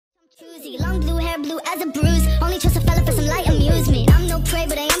Choosy, long blue hair, blue as a bruise. Only trust a fella for some light amusement. I'm no prey,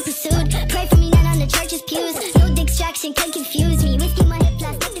 but I am pursued. Pray for me, not on the church's pews. No distraction can confuse me. Whiskey, my hip,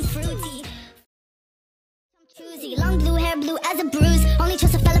 plastic and fruity. Choosy, long blue hair, blue as a bruise. Only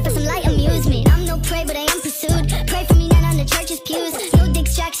trust a fella for some light amusement. I'm no prey, but I am pursued. Pray for me, not on the church's pews. No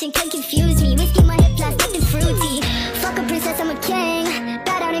distraction can confuse me. Whiskey, my hip, plastic and fruity. Fuck a princess, I'm a king.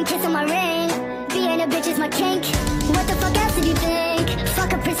 Bow down and kiss on my ring. Being a bitch is my kink. What the fuck else did you think?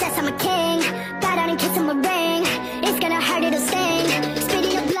 Fuck a princess, I'm a king. Bow down and kiss on my ring. It's gonna hurt, it'll sting.